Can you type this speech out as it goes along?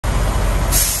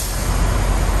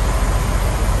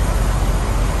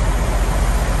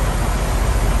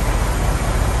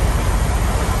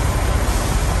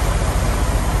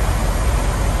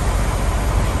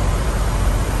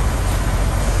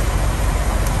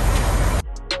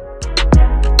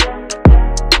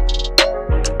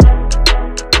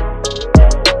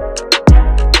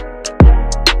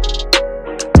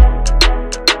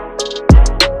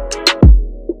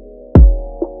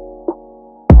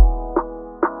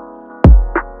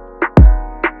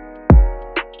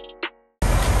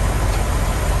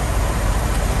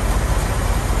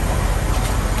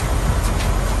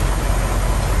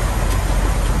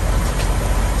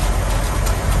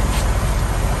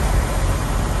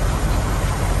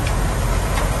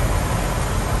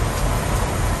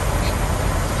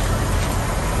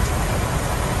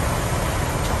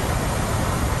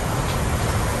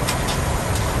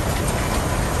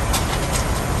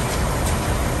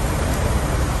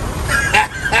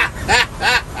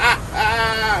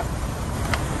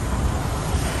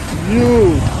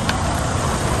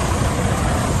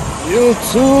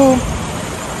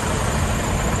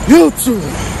YouTube.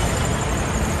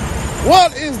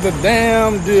 What is the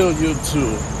damn deal,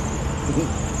 YouTube?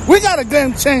 We got a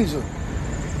game changer.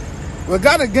 We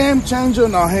got a game changer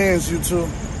in our hands, YouTube.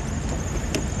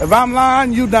 If I'm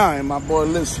lying, you dying, my boy.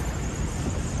 Listen.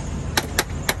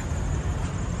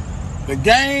 The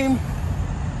game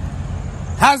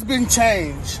has been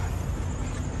changed.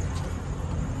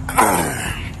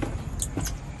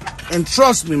 And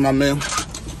trust me, my man.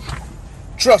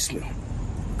 Trust me.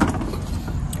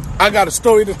 I got a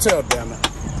story to tell, damn it.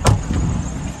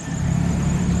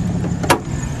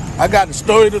 I got a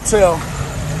story to tell.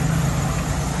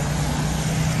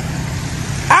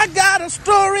 I got a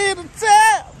story to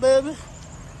tell, baby.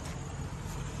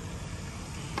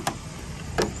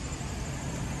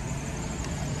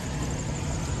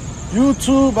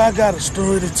 YouTube, I got a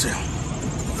story to tell.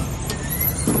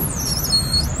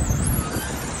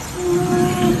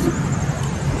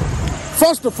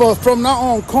 First of all, from now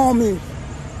on, call me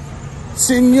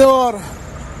Señor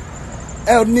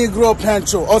El Negro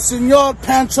Pancho, or Señor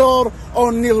Pancho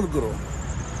El Negro.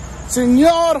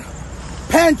 Señor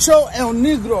Pancho El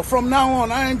Negro. From now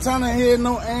on, I ain't trying to hear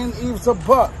no and ifs or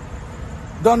but.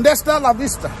 Donde está la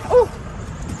vista? Oh,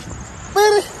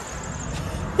 baby.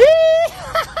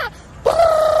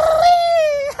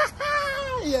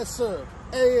 Yes, sir.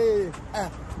 Hey,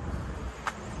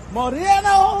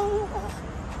 Moreno.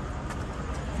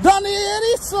 Donde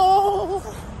erizo.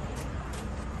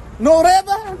 No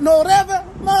reva, no reva,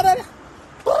 no reva.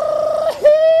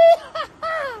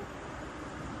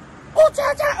 Oh,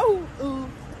 cha cha, ooh,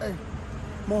 hey,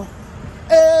 more,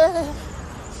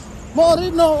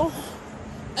 Moreno,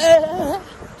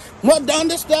 more down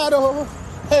the stado,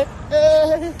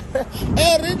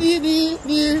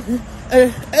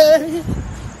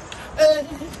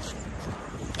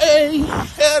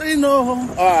 Moreno.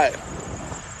 All right,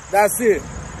 that's it.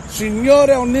 Señor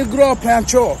El Negro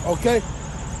Pancho, okay?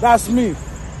 That's me.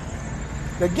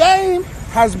 The game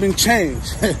has been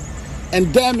changed.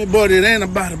 And damn it, but it ain't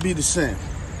about to be the same.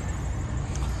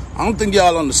 I don't think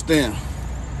y'all understand.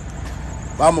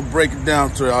 But I'm going to break it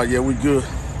down to y'all. Yeah, we good.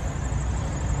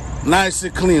 Nice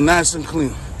and clean, nice and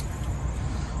clean.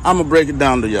 I'm going to break it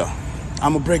down to y'all.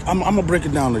 I'm gonna break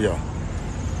it down to y'all.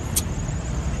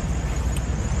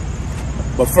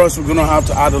 But first, we're going to have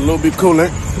to add a little bit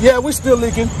coolant. Yeah, we're still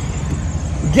leaking.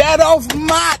 Get off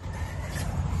my...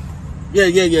 Yeah,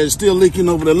 it's still leaking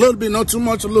over there. A little bit, not too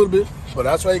much, a little bit. But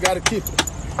that's why you got to keep it.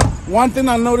 One thing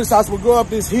I noticed as we go up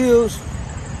these hills,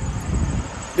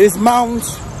 these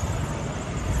mountains,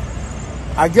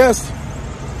 I guess,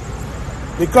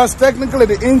 because technically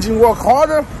the engine work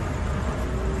harder,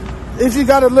 if you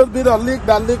got a little bit of leak,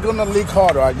 that leak gonna leak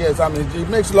harder, I guess. I mean, it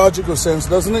makes logical sense,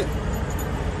 doesn't it?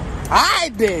 All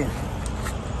right, then.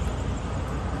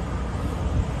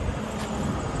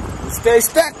 We stay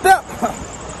stacked up.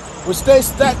 We stay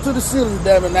stacked to the ceiling,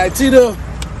 damn it. Now, it's either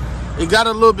it got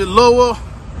a little bit lower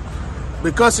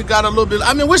because it got a little bit,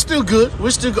 I mean, we're still good.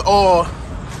 We're still good. Or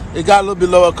it got a little bit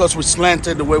lower because we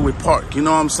slanted the way we park. You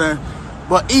know what I'm saying?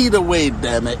 But either way,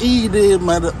 damn it. Either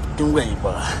motherfucking way,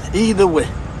 boy. Either way.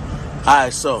 All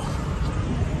right, so.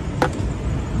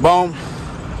 Boom.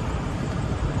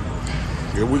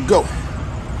 Here we go.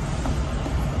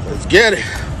 Let's get it.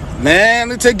 Man,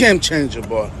 it's a game changer,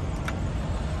 boy.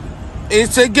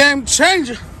 It's a game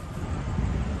changer.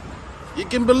 You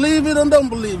can believe it or don't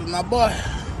believe it, my boy.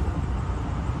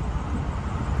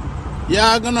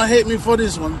 Y'all gonna hate me for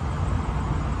this one.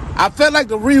 I felt like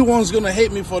the real one's gonna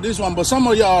hate me for this one, but some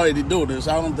of y'all already do this.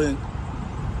 I don't think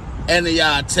any of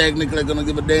y'all technically gonna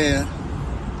give a damn.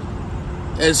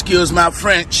 Excuse my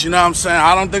French, you know what I'm saying?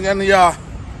 I don't think any of y'all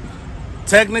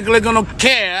technically gonna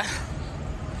care.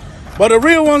 But the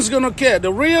real one's gonna care.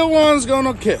 The real one's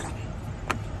gonna care.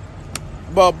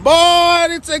 But boy,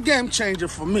 it's a game changer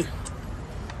for me.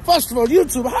 First of all,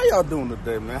 YouTube, how y'all doing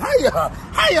today, man?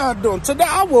 How y'all doing? Today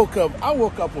I woke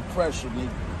up with pressure, nigga.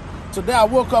 Today I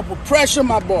woke up with pressure,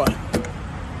 my boy.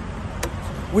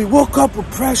 We woke up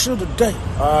with pressure today.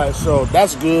 All right, so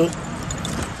that's good.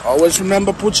 Always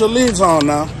remember, put your lids on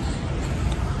now.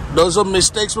 Those are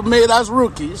mistakes we made as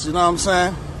rookies, you know what I'm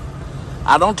saying?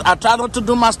 I try not to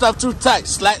do my stuff too tight,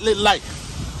 slightly light.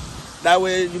 That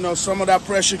way, you know, some of that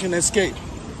pressure can escape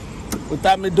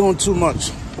without me doing too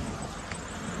much.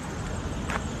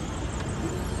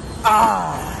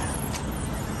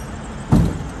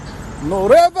 No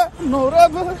reva,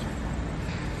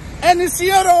 and it's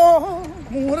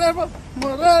whatever.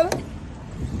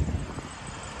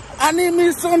 I need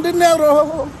me some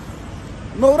dinero.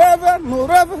 No reva.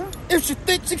 If she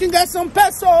thinks she can get some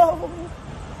peso.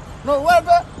 No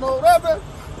rubber, no rubber.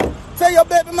 Tell your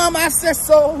baby mama I said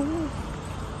so.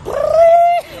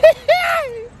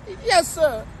 Yes,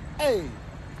 sir. Hey,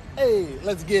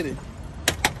 let's get it.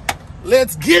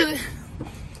 Let's get it.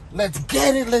 Let's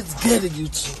get it. Let's get it, you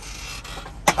two.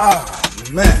 Ah,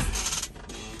 man.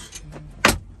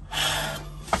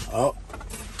 Oh,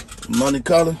 money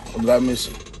calling? Or did I miss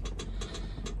it?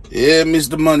 Yeah,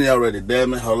 missed the money already.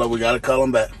 Damn it. Hold on, we gotta call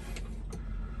him back.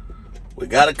 We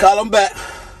gotta call him back.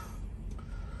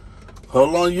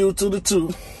 Hold on, you to the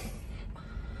two.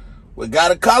 We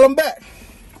gotta call him back.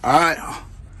 All right.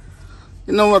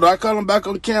 You know what? Do I call him back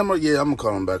on camera? Yeah, I'm gonna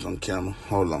call him back on camera.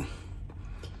 Hold on.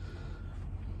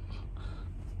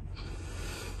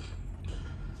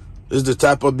 This is the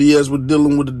type of BS we're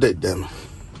dealing with today, damn it.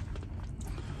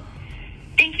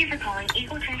 Thank you for calling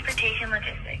Eagle Transportation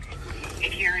Logistics.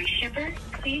 If you're a shipper,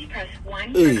 please press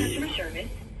 1 for customer service.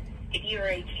 If you're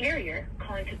a carrier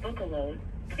calling to book a load,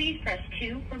 please press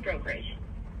 2 for brokerage.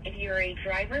 If you're a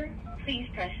driver, please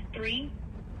press 3.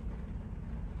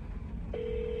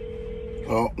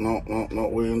 Oh, no,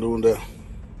 we ain't doing that.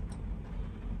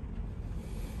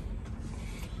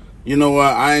 You know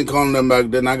what? I ain't calling them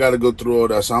back then. I got to go through all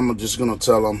that. So I'm just going to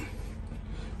tell them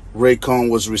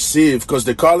Raycon was received. Because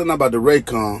they're calling about the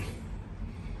Raycon.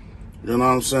 You know what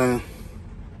I'm saying?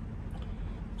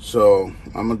 So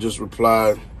I'm going to just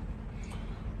reply,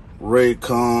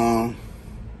 Raycon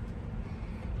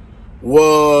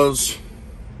was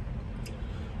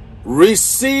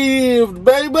received,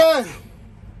 baby.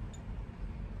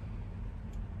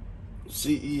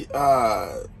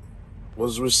 CEI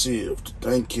was received.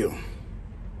 Thank you.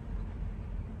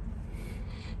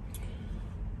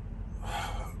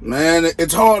 Man,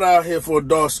 it's hard out here for a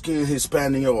dark-skinned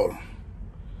Hispanic.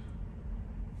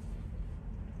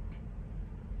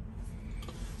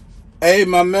 Hey,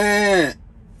 my man.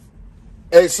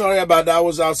 Hey, sorry about that. I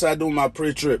was outside doing my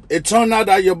pre-trip. It turned out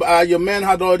that your man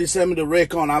had already sent me the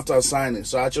Raycon after I signed it.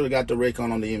 So I actually got the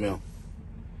Raycon on the email.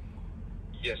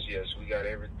 Yes, we got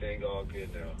everything all good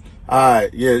now. All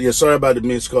right, yeah. Sorry about the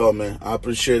missed call, man. I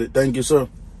appreciate it. Thank you, sir.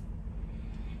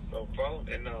 No problem.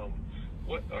 And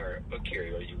what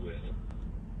carrier are you with?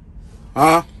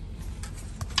 Huh?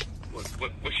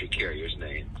 What's your carrier's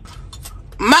name?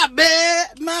 My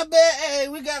bad. Hey,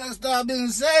 we gotta stop being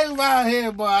safe out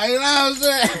here, boy. You know what I'm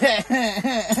saying?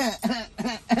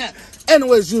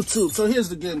 Anyways, YouTube. So here's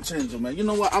the game changer, man. You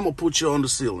know what? I'm gonna put you on the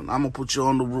ceiling. I'm gonna put you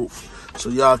on the roof so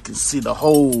y'all can see the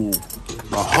whole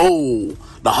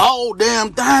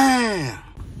damn thing.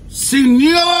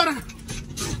 Senor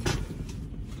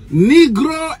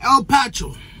Negro El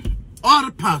Pacho.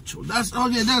 Or Pacho. That's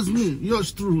me.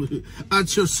 Yours truly.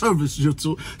 At your service,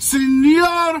 YouTube.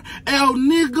 Senor El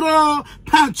Negro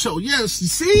Pacho. Yes,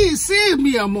 see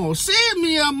mi amor.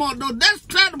 No, that's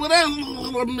not what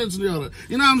I'm mentioning the other.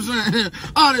 You know what I'm saying?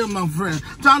 All right, my friend.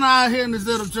 Trying out here in this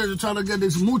little treasure, trying to get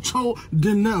this mucho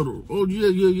dinero. Oh,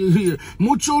 yeah.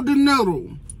 Mucho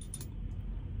dinero.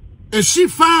 If she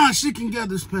fine, she can get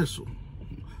this peso.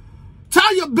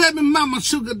 Tell your baby mama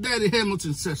sugar daddy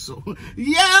Hamilton says so.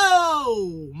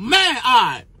 Yo, man, all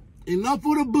right. Enough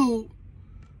for the boo.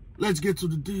 Let's get to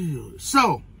the deal.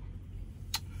 So,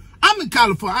 I'm in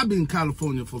California. I've been in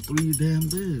California for 3 damn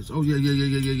days. Oh,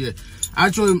 yeah.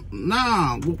 Actually,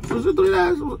 was it 3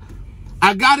 days?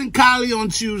 I got in Cali on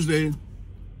Tuesday.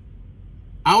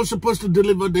 I was supposed to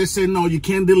deliver. They said, no, you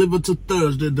can't deliver till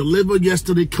Thursday. Delivered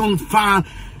yesterday. Couldn't find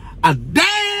a damn.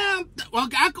 Well,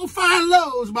 I could find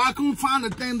loads, but I couldn't find the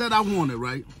thing that I wanted,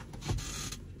 right?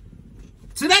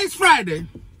 Today's Friday.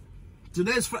 You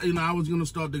know, I was going to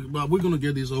start but we're going to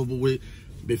get this over with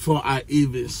before I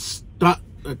even start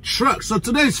the truck. So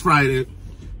today's Friday.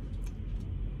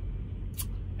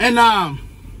 And I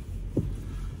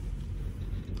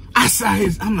saw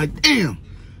his, I'm like, damn.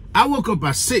 I woke up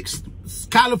at 6.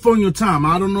 California time.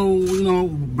 I don't know, you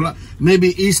know, maybe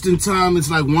Eastern time. It's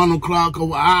like 1 o'clock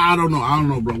or I don't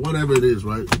know, bro. Whatever it is,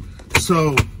 right?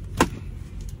 So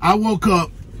I woke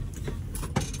up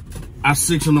at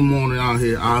 6 in the morning out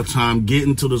here, our time,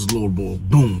 getting to this little boy.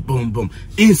 Boom.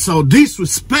 And so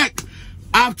disrespect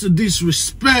after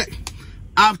disrespect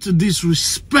after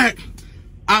disrespect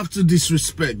after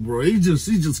disrespect, bro. He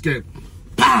just kept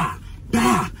pa.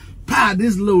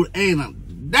 This little ain't a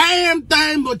damn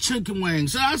thing but chicken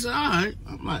wings. So I said, all right.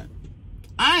 I'm like,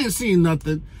 I ain't seen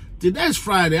nothing. Today's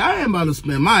Friday. I ain't about to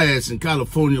spend my ass in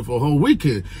California for a whole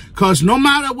weekend. Because no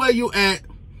matter where you at,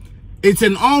 it's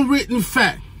an unwritten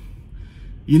fact.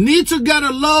 You need to get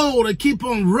a load and keep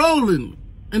on rolling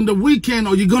in the weekend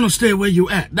or you're going to stay where you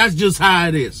at. That's just how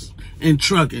it is. in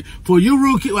trucking. For you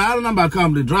rookie, well, I don't know about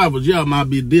company drivers, y'all might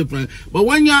be different. But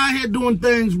when y'all out here doing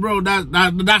things, bro, that's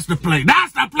the play.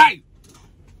 That's the play.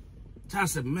 So I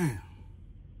said, man,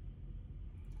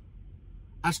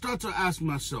 I start to ask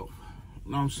myself,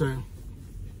 you know what I'm saying?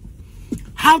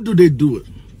 How do they do it?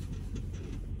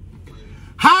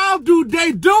 How do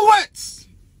they do it?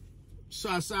 So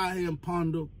I sat here and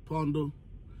ponder.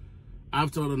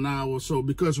 After an hour or so,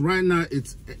 because right now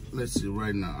it's, let's see,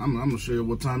 right now, I'm gonna show you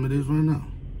what time it is right now.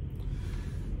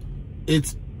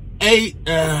 It's 8,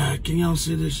 can y'all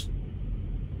see this?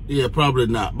 Yeah, probably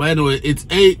not. But anyway, it's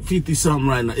 8:50 something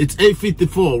right now. It's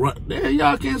 8:54, right? There,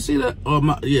 y'all can't see that? Oh,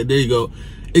 yeah, there you go.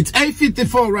 It's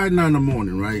 8:54 right now in the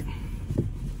morning, right?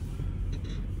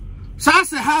 So I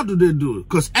said, how do they do it?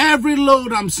 Because every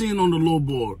load I'm seeing on the load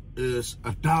board is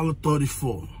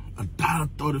 $1.34.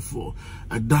 $1.34,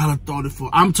 $1.34.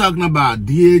 I'm talking about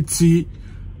DAT.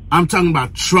 I'm talking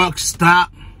about truck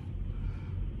stop.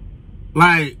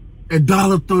 Like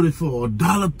 $1.34,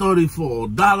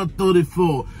 $1.34,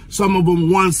 $1.34. Some of them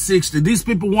 $1.60. These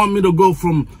people want me to go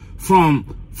from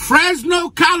Fresno,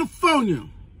 California,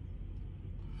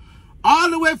 all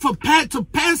the way to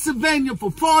Pennsylvania for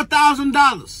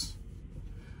 $4,000.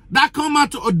 That come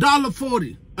out to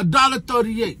 $1.40.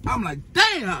 $1.38. I'm like,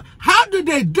 damn, how did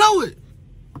they do it?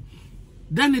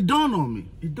 Then it dawned on me.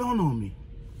 It dawned on me.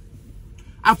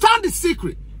 I found the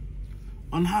secret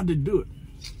on how to do it.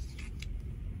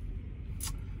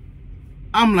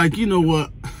 I'm like, you know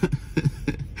what?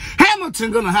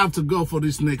 Hamilton gonna have to go for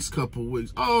this next couple of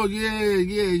weeks. Oh, yeah.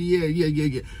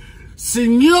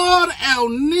 Senor El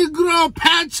Negro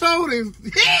Pancho is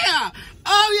here.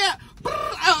 Oh, yeah.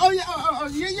 Oh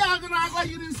yeah, y'all gonna act like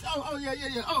you didn't. Oh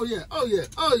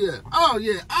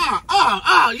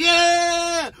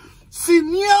yeah.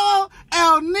 Senor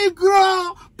El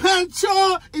Negro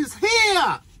Pancho is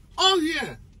here. Oh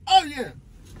yeah,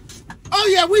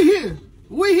 we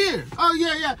here. Oh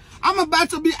yeah. I'm about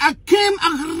to be Akim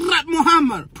Agrat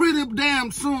Muhammad pretty damn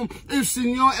soon if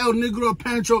Senor El Negro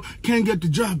Pancho can't get the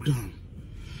job done.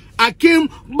 Akim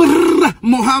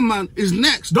Muhammad is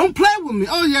next. Don't play with me.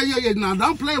 Oh, yeah. Now,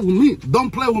 don't play with me.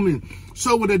 Don't play with me.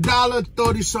 So, with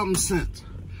 $1.30-something,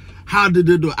 how did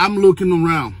they do it? I'm looking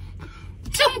around.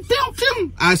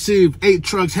 I see 8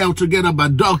 trucks held together by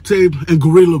duct tape and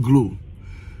Gorilla Glue.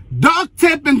 Duct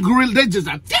tape and Gorilla, they just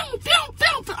like,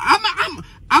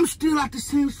 I'm still at the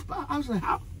same spot. I was like,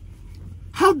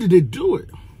 how did they do it?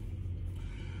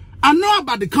 I know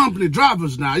about the company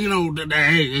drivers now. You know,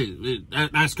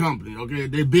 that's company, okay?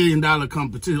 They're billion-dollar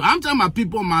competition. I'm talking about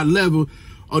people on my level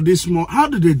or this small. How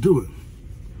did they do it?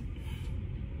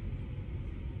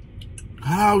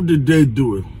 How did they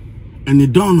do it? And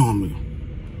it dawned on me.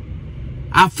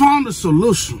 I found a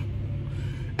solution.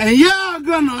 And y'all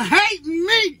gonna hate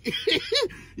me.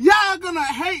 Y'all gonna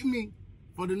hate me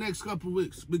for the next couple of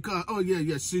weeks because, oh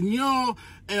yeah, Senor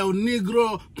El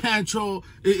Negro Pancho,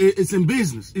 it's in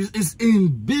business. It's in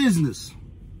business.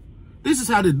 This is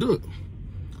how they do it.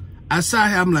 I sat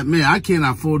here, I'm like, man, I can't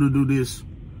afford to do this.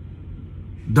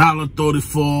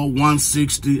 $1.34,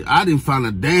 $1.60. I didn't find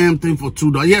a damn thing for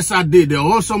 $2. Yes, I did. There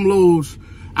are some loads.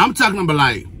 I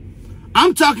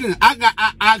got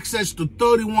access to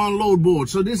 31 load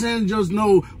boards. So this ain't just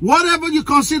no, whatever you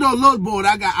consider a load board,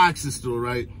 I got access to,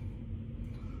 right?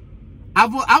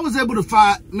 I was able to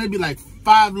find maybe like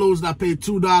 5 loads that paid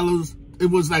 $2. It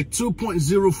was like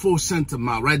 2.04 cents a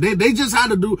mile, right? They just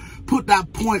had to put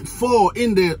that 0.4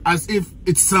 in there as if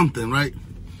it's something, right?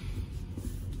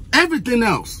 Everything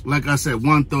else, like I said,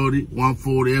 130,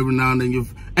 140, every now and then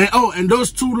and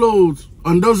those 2 loads,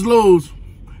 on those loads,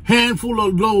 handful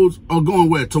of loads are going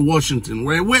where? To Washington,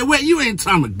 where you ain't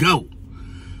trying to go.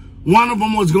 One of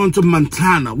them was going to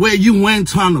Montana, where you ain't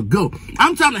trying to go.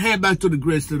 I'm trying to head back to the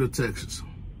great state of Texas.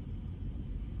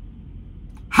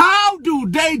 How do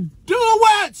they do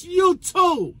it, you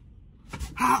two?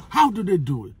 How do they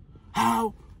do it?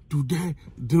 How do they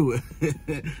do it?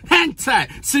 Hang tight.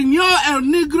 Senor El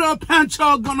Negro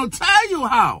Pancho gonna tell you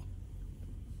how.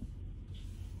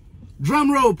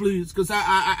 Drum roll, please, because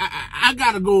I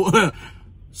gotta go.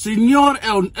 Senor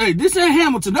El, hey, this ain't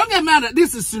Hamilton. Don't get mad at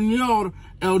this. Is Senor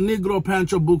El Negro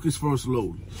Pancho book his first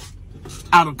load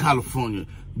out of California,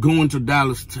 going to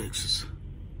Dallas, Texas.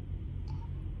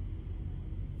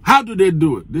 How do they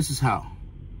do it? This is how.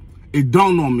 It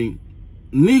dawned on me.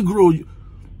 Negro,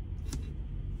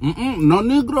 no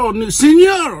Negro,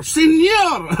 Senor,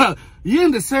 you're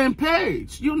on the same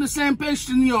page. You're on the same page,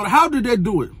 Senor. How do they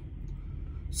do it?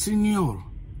 Senor,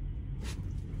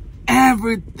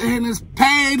 everything is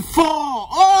paid for.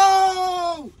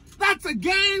 Oh, that's a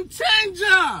game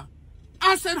changer.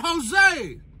 I said,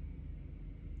 Jose,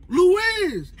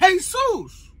 Luis,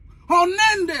 Jesus,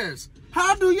 Hernandez.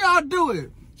 How do y'all do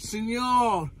it?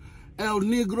 Senor El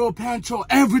Negro Pancho,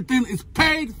 everything is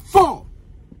paid for.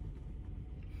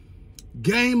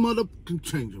 Game motherfucking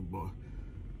changer, boy.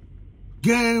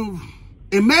 Game.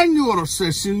 Emmanuel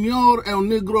says, Senor El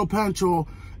Negro Pancho,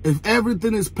 if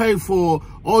everything is paid for,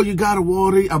 all you gotta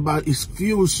worry about is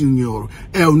fuel, Senor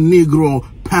El Negro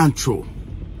Pancho.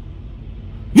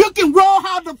 You can roll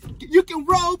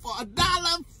for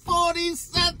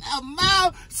 $1.40 a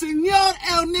mile, Senor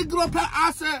El Negro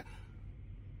Pancho.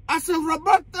 I said,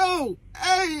 Roberto,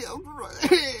 hey,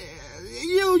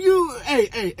 you,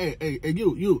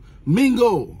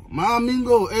 Mingo, my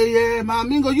Mingo, hey, yeah, my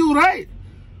Mingo, you right,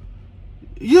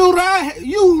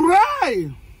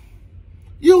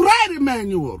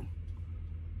 Emmanuel,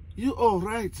 you all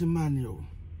right, Emmanuel,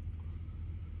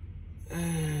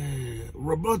 hey,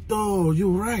 Roberto,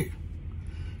 you right,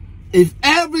 if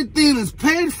everything is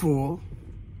paid for,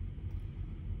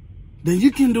 then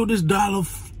you can do this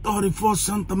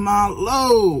 $1.34 a mile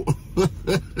low.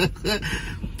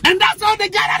 And that's all they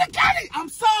got out of county. I'm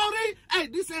sorry. Hey,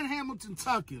 this ain't Hamilton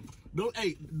talking. Don't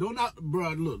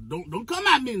bro, look, don't come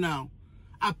at me now.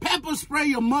 I pepper spray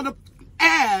your mother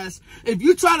ass if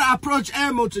you try to approach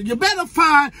Hamilton. You better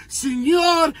find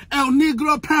Senor El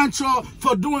Negro Pancho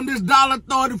for doing this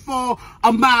 $1.34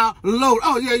 a mile load.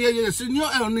 Oh, yeah. Senor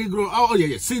El Negro. Oh,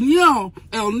 yeah. Senor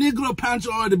El Negro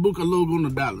Pancho already booked a load on the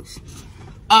dollars.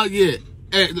 Oh, yeah.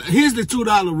 Here's the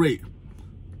 $2 rate.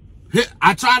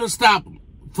 I tried to stop him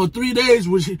for 3 days.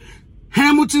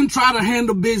 Hamilton tried to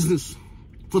handle business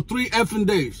for 3 effing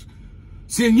days.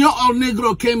 Senor El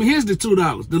Negro came in. Here's the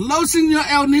 $2. The low Senor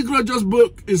El Negro just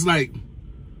booked is like,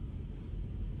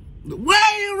 way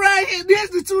right here. There's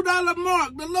the $2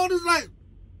 mark. The load is like,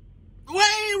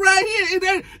 way right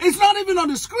here. It's not even on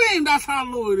the screen. That's how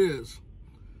low it is.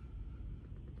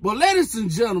 But ladies and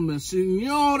gentlemen,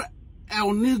 Senor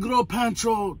El Negro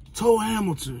Pancho told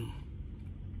Hamilton,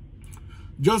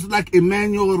 just like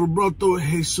Emmanuel Roberto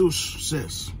Jesus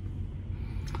says,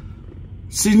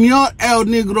 Senor El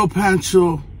Negro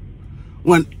Pancho,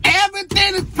 when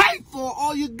everything is paid for,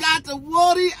 all you got to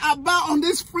worry about on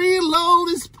this free load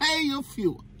is pay your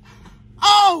fuel.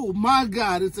 Oh my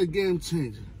God, it's a game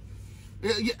changer.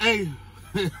 Hey,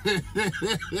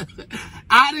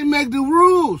 I didn't make the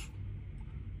rules.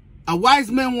 A wise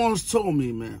man once told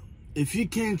me, man, if you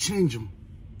can't change them,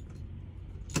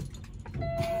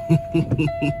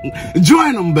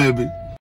 join them, baby.